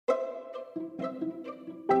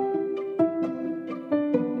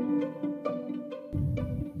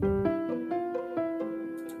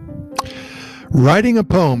Writing a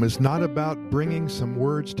poem is not about bringing some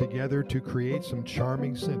words together to create some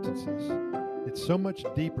charming sentences. It's so much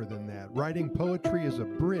deeper than that. Writing poetry is a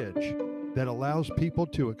bridge that allows people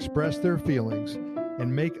to express their feelings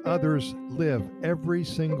and make others live every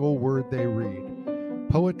single word they read.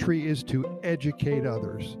 Poetry is to educate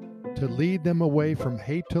others, to lead them away from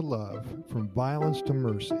hate to love, from violence to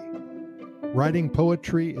mercy. Writing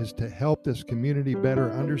poetry is to help this community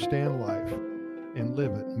better understand life and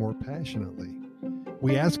live it more passionately.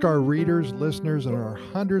 We ask our readers, listeners, and our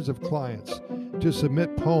hundreds of clients to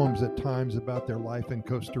submit poems at times about their life in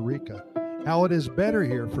Costa Rica, how it is better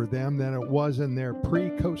here for them than it was in their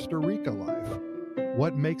pre-Costa Rica life,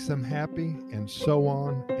 what makes them happy, and so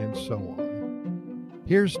on and so on.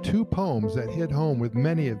 Here's 2 poems that hit home with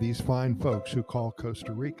many of these fine folks who call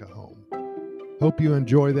Costa Rica home. Hope you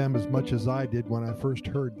enjoy them as much as I did when I first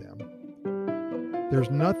heard them. There's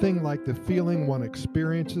nothing like the feeling one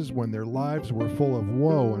experiences when their lives were full of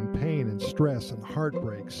woe and pain and stress and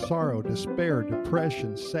heartbreak, sorrow, despair,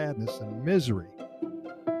 depression, sadness, and misery.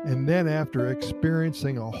 And then after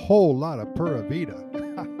experiencing a whole lot of Pura Vida,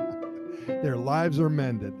 their lives are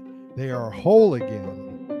mended. They are whole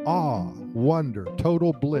again. Awe, wonder,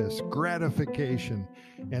 total bliss, gratification,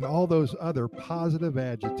 and all those other positive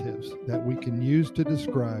adjectives that we can use to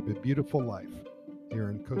describe a beautiful life here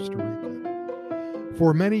in Costa Rica.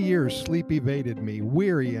 For many years, sleep evaded me,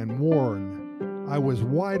 weary and worn. I was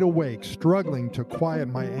wide awake, struggling to quiet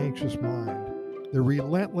my anxious mind. The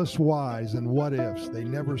relentless whys and what-ifs, they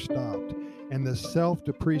never stopped, and the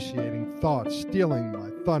self-depreciating thoughts stealing my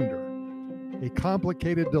thunder. A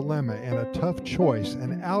complicated dilemma and a tough choice,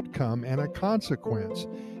 an outcome and a consequence.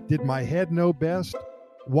 Did my head know best?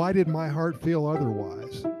 Why did my heart feel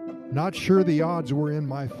otherwise? Not sure the odds were in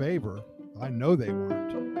my favor. I know they weren't.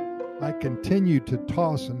 I continued to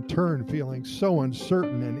toss and turn, feeling so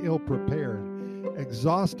uncertain and ill-prepared.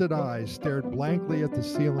 Exhausted eyes stared blankly at the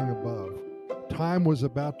ceiling above. Time was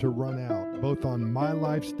about to run out, both on my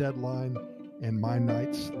life's deadline and my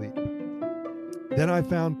night's sleep. Then I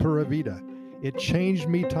found Pura Vida. It changed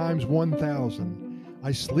me times 1,000.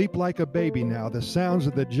 I sleep like a baby now. The sounds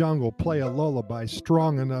of the jungle play a lullaby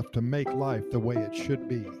strong enough to make life the way it should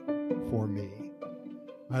be for me.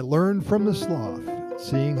 I learned from the sloth,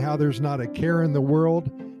 seeing how there's not a care in the world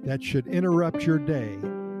that should interrupt your day,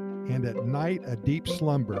 and at night a deep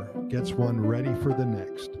slumber gets one ready for the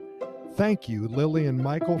next. Thank you, Lily and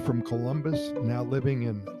Michael from Columbus, now living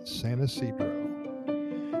in San Isidro.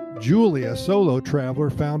 Julie, a solo traveler,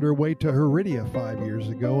 found her way to Heredia 5 years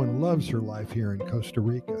ago and loves her life here in Costa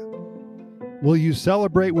Rica. Will you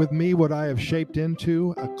celebrate with me what I have shaped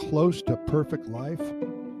into a close to perfect life?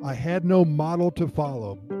 I had no model to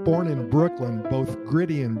follow. Born in Brooklyn, both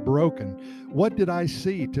gritty and broken, what did I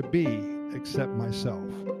see to be except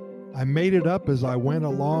myself? I made it up as I went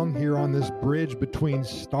along here on this bridge between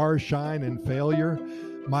starshine and failure,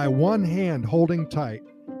 my one hand holding tight,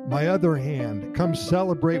 my other hand, come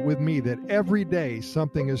celebrate with me that every day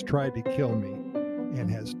something has tried to kill me and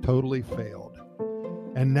has totally failed.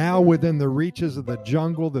 And now within the reaches of the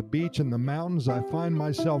jungle, the beach, and the mountains, I find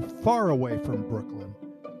myself far away from Brooklyn,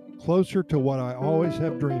 closer to what I always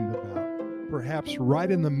have dreamed about, perhaps right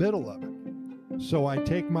in the middle of it. So I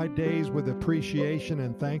take my days with appreciation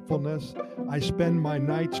and thankfulness. I spend my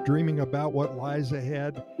nights dreaming about what lies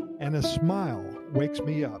ahead, and a smile wakes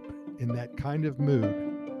me up in that kind of mood.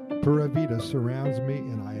 Pura Vida surrounds me,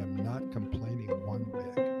 and I am not complaining one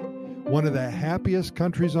bit. One of the happiest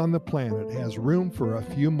countries on the planet has room for a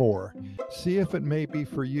few more. See if it may be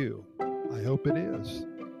for you. I hope it is.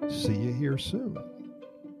 See you here soon.